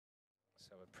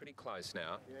So we're pretty close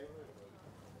now.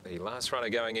 The last runner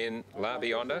going in, La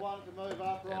Bionda,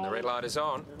 and the red light is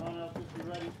on.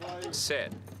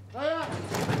 Set.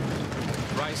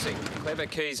 Racing. Clever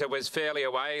Keezer was fairly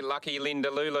away. Lucky Linda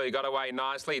Lulu got away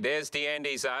nicely. There's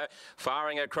DeAndy's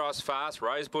firing across fast.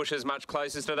 Rosebush is much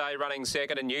closest today, running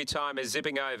second, and New Time is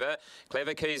zipping over.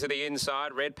 Clever Keezer the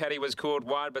inside. Red Paddy was caught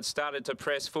wide but started to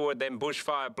press forward. Then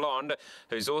Bushfire Blonde,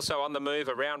 who's also on the move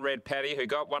around Red Paddy, who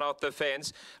got one off the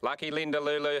fence. Lucky Linda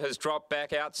Lulu has dropped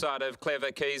back outside of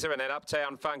Clever Keezer, and then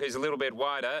Uptown Funk, who's a little bit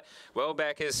wider. Well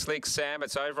back is Slick Sam.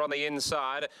 It's over on the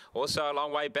inside. Also a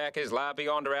long way back is La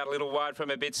Bionda, out a little wide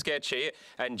from a bit sketchy,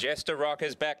 and Jester Rock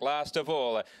is back last of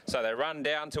all. So they run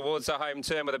down towards the home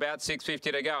turn with about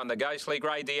 6:50 to go, and the ghostly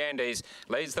grey DeAndy's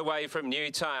leads the way from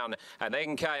Newtown, and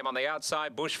then came on the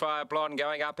outside Bushfire Blonde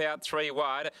going up out 3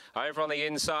 wide. Over on the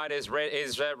inside is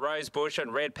Rosebush,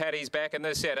 and Red Paddy's back in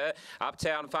the centre.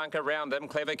 Uptown Funk around them.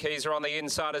 Clever Keezer on the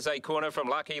inside as a corner from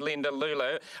Lucky Linda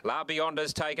Lulu. La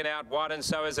Bionda's taken out wide, and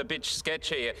so is a bit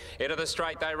sketchy. Into the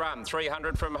straight they run,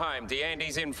 300 from home.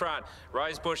 DeAndy's in front.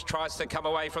 Rosebush tries to come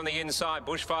away from the inside.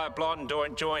 Bushfire Blonde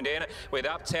joined in with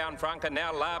Uptown Funk, and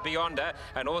now La Bionda,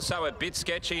 and also a bit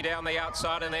sketchy down the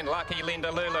outside, and then Lucky Linda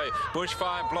Lulu.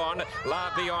 Bushfire Blonde, La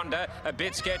Bionda, a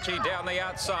bit sketchy down the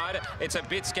outside. It's a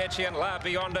bit sketchy and La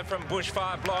Bionda from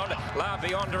Bushfire Blonde. La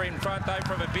Bionda in front though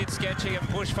from a bit sketchy and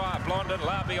Bushfire Blonde, and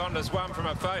La Bionda's one from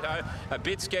a photo. A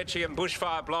bit sketchy and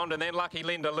Bushfire Blonde, and then Lucky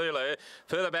Linda Lulu.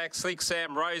 Further back Slick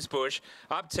Sam, Rosebush,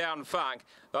 Uptown Funk,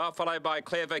 followed by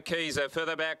Clever Keezer.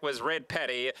 Further back was Red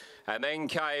Paddy, and then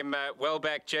came well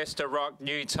back Jester Rock.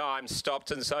 New Time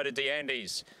stopped, and so did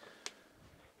DeAndy's.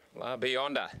 La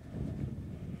Bionda,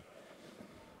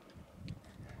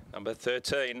 number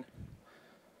 13,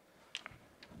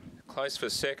 close for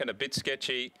second, a bit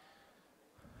sketchy,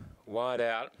 wide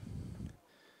out,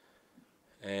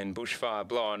 and Bushfire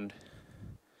Blonde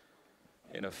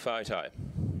in a photo.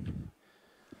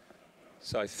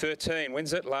 So 13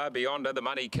 wins it. La Bionda, the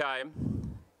money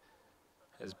came,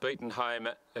 has beaten home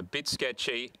a bit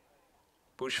sketchy,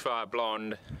 Bushfire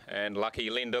Blonde, and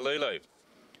Lucky Linda Lulu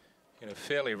in a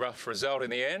fairly rough result in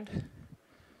the end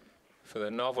for the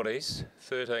novelties.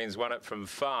 13's won it from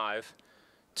 5,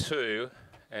 2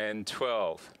 and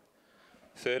 12.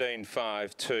 13,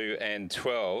 5, 2 and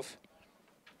 12.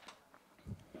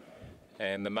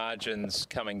 And the margins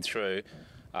coming through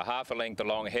are half a length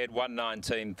along ahead,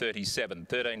 1:19.37,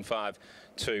 13, 5,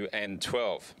 2 and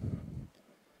 12.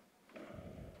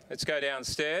 Let's go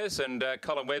downstairs, and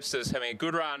Colin Webster's having a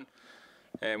good run,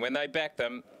 and when they back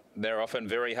them, they're often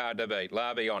very hard to beat.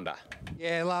 La Bionda.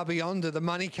 Yeah, La Bionda, the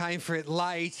money came for it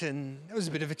late, and it was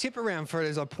a bit of a tip around for it,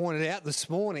 as I pointed out this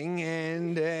morning,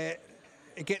 and it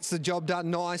gets the job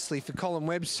done nicely for Colin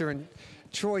Webster and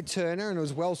Troy Turner, and it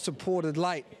was well supported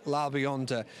late, La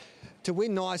Bionda, to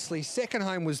win nicely. Second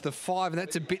home was the 5, and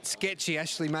that's a bit sketchy,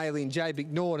 Ashley Maley and Jay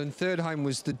McNaught, and third home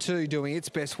was the 2, doing its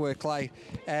best work late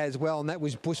as well, and that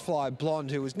was Bushfire Blonde,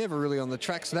 who was never really on the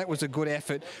track, so that was a good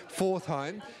effort. Fourth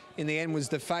home in the end was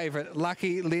the favourite,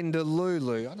 Lucky Linda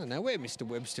Lulu. I don't know where Mr.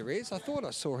 Webster is. I thought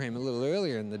I saw him a little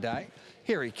earlier in the day.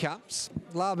 Here he comes.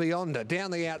 La Bionda down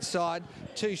the outside,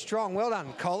 too strong. Well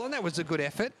done, Colin. That was a good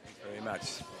effort. Very much.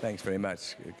 Thanks very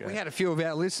much. Okay. We had a few of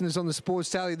our listeners on the Sports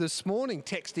Daily this morning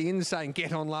texting in saying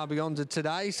get on La Bionda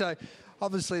today. So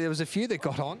obviously there was a few that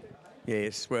got on.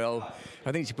 Yes, well,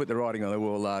 I think she put the writing on the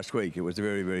wall last week. It was a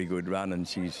very, very good run, and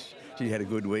she had a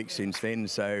good week since then,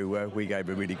 so we gave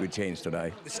her a really good chance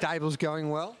today. The stable's going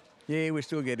well? Yeah, we're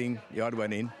still getting the odd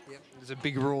one in. Yep. There's a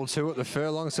big roar too at the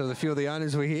furlong, so a few of the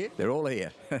owners were here. They're all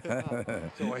here.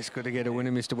 It's always good to get a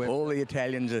winner, Mr. Webster. All the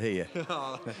Italians are here.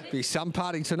 Be some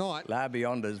party tonight. La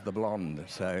Bionda's the blonde,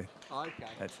 so okay.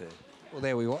 That's it. Well,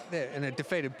 there we were. There, and it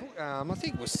defeated, I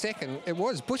think it was second. It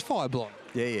was Bushfire Blonde.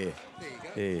 Yeah, yeah.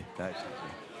 There you go. Yeah.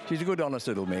 She's a good, honest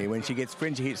little mare. When she hits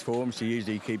form, she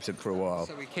usually keeps it for a while.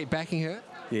 So we keep backing her?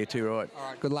 Yeah, too right. All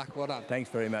right, good luck. Well done. Thanks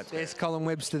very much. There's Colin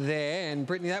Webster there. And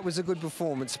Brittany, that was a good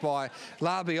performance by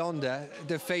La Bionda,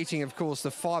 defeating, of course,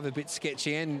 the 5 a bit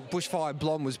sketchy. And Bushfire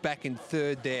Blonde was back in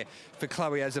third there for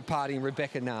Chloe Azzopardi and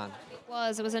Rebecca Nunn.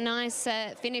 It was a nice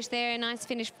finish there, a nice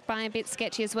finish by a bit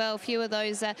sketchy as well. A few of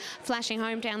those flashing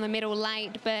home down the middle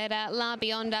late, but La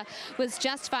Bionda was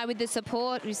justified with the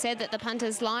support. We said that the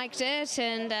punters liked it,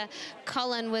 and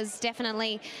Colin was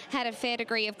definitely had a fair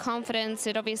degree of confidence.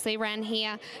 It obviously ran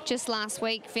here just last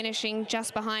week, finishing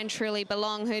just behind Truly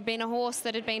Belong, who'd been a horse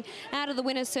that had been out of the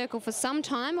winner's circle for some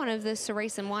time, one of the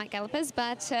Cerise and White gallopers,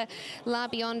 but La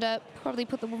Bionda probably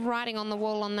put the writing on the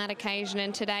wall on that occasion,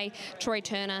 and today Troy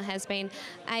Turner has been been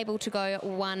able to go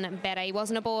one better. He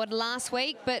wasn't aboard last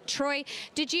week, but Troy,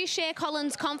 did you share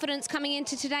Colin's confidence coming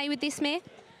into today with this mare?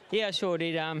 Yeah, I sure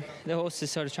did. The horse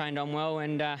has sort of trained on well,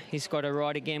 and he's got a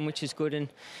ride again, which is good, and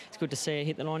it's good to see her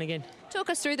hit the line again. Talk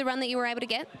us through the run that you were able to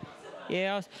get.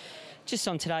 Yeah, just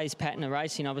on today's pattern of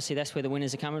racing, obviously that's where the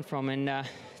winners are coming from, and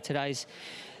today's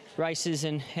races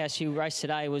and how she raced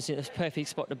today was a perfect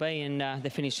spot to be, and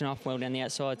they're finishing off well down the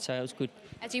outside, so it was good.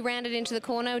 As you rounded into the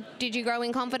corner, did you grow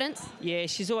in confidence? Yeah,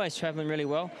 she's always travelling really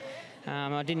well.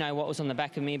 I didn't know what was on the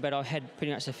back of me, but I had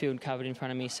pretty much the field covered in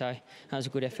front of me, so that was a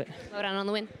good effort. Well done on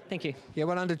the win. Thank you. Yeah,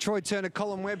 well done to Troy Turner,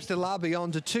 Colin Webster, La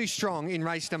Beyonda, 2 strong in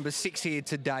race number 6 here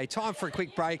today. Time for a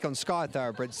quick break on Sky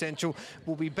Thoroughbred Central.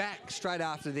 We'll be back straight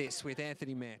after this with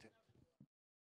Anthony Manton.